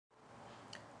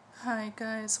Hi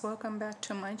guys, welcome back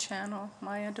to my channel,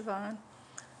 Maya Devon.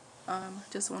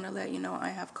 Just want to let you know I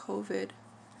have COVID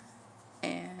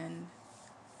and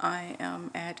I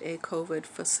am at a COVID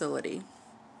facility.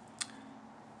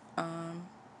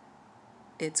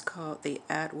 It's called the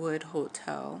ATWOOD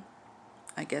Hotel.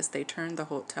 I guess they turned the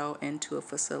hotel into a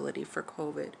facility for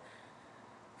COVID.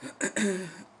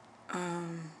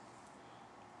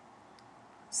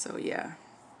 So yeah,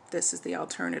 this is the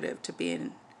alternative to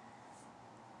being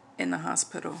in the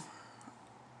hospital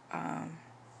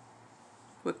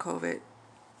with COVID.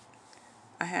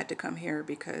 I had to come here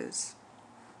because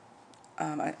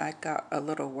I got a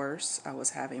little worse. I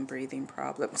was having breathing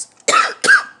problems.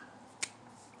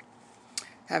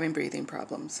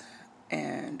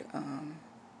 And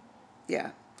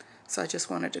yeah, so I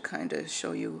just wanted to kind of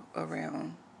show you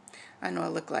around. I know I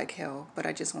look like hell, but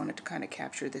I just wanted to kind of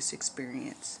capture this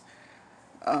experience.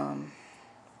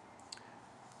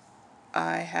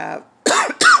 I have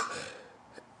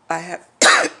I have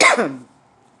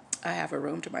I have a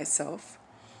room to myself.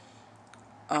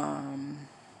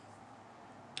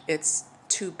 It's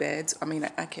 2 beds. I mean,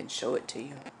 I can show it to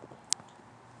you.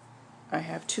 I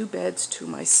have 2 beds to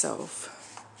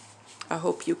myself. I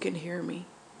hope you can hear me.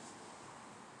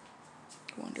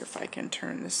 I wonder if I can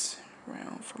turn this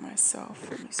around for myself.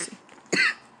 Let me see.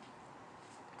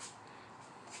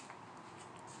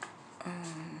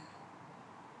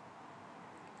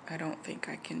 I don't think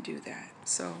I can do that.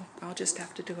 So I'll just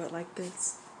have to do it like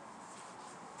this.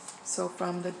 So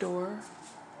from the door,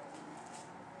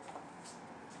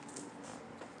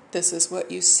 this is what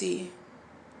you see.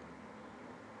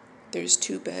 There's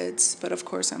 2 beds, but of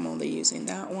course I'm only using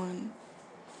that one.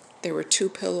 There were 2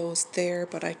 pillows there,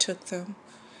 but I took them.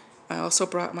 I also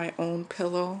brought my own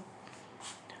pillow.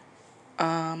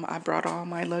 I brought all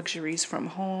my luxuries from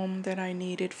home that I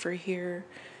needed for here.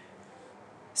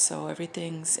 So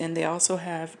everything's, and they also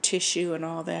have tissue and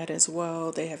all that as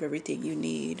well. They have everything you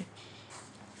need.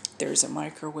 There's a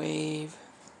microwave,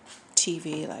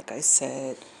 TV, like I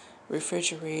said,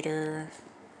 refrigerator,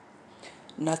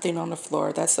 nothing on the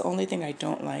floor. That's the only thing I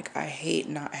don't like. I hate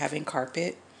not having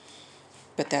carpet,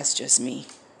 but that's just me.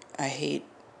 I hate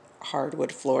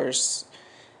hardwood floors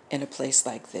in a place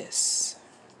like this.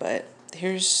 But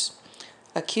here's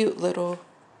a cute little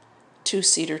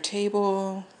 2-seater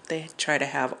table. They try to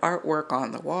have artwork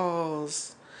on the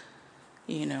walls.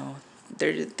 You know,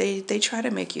 they try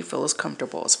to make you feel as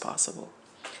comfortable as possible.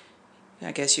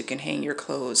 I guess you can hang your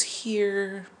clothes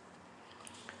here.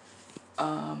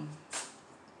 Iron.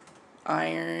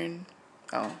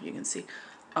 Oh, you can see.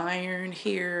 Iron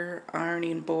here.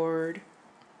 Ironing board.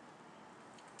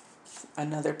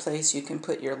 Another place you can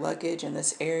put your luggage in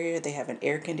this area. They have an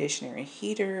air conditioner and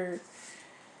heater.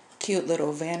 Cute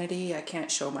little vanity. I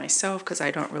can't show myself because I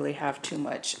don't really have too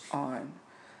much on.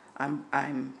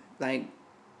 I'm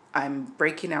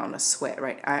breaking out in a sweat,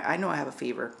 right? I know I have a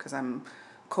fever because I'm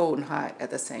cold and hot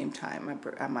at the same time.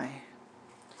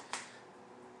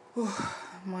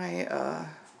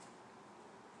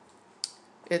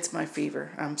 It's my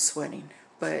fever. I'm sweating.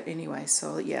 But anyway,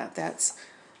 so yeah, that's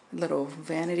a little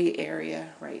vanity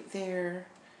area right there.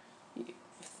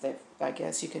 I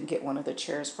guess you can get one of the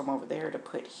chairs from over there to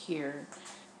put here.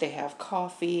 They have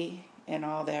coffee and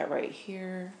all that right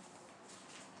here.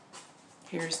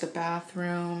 Here's the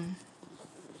bathroom.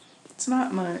 It's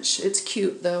not much. It's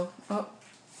cute though. Oh,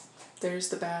 there's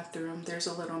the bathroom. There's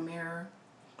a little mirror.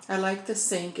 I like the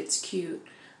sink. It's cute.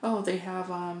 Oh, they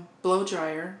have blow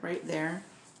dryer right there.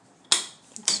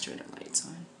 Let's turn the lights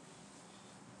on.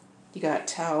 You got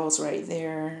towels right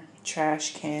there.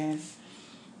 Trash can.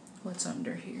 What's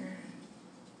under here?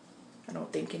 I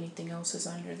don't think anything else is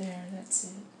under there. That's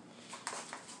it.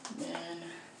 Then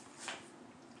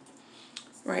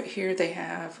right here they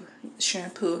have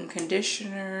shampoo and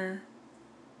conditioner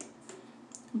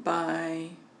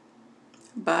by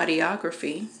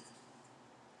Bodyography.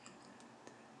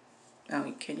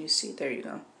 Oh, can you see? There you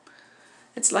go.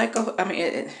 It's like I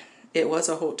mean, it was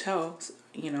a hotel,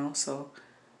 you know, so,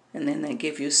 and then they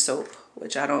give you soap,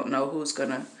 which I don't know who's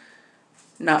gonna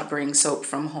not bring soap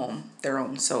from home, their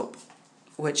own soap,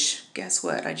 which, guess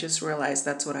what? I just realized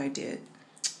that's what I did.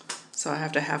 So I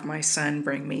have to have my son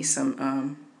bring me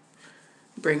some,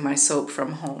 bring my soap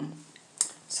from home.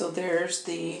 So there's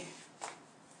the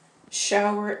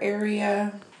shower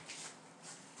area.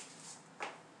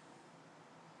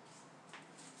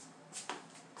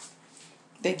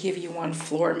 They give you one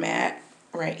floor mat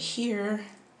right here.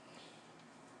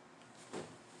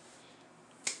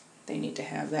 They need to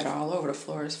have that all over the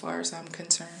floor as far as I'm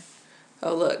concerned.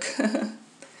 Oh, look.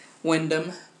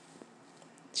 Wyndham.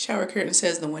 Shower curtain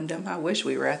says the Wyndham. I wish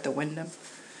we were at the Wyndham.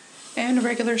 And a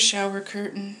regular shower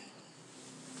curtain.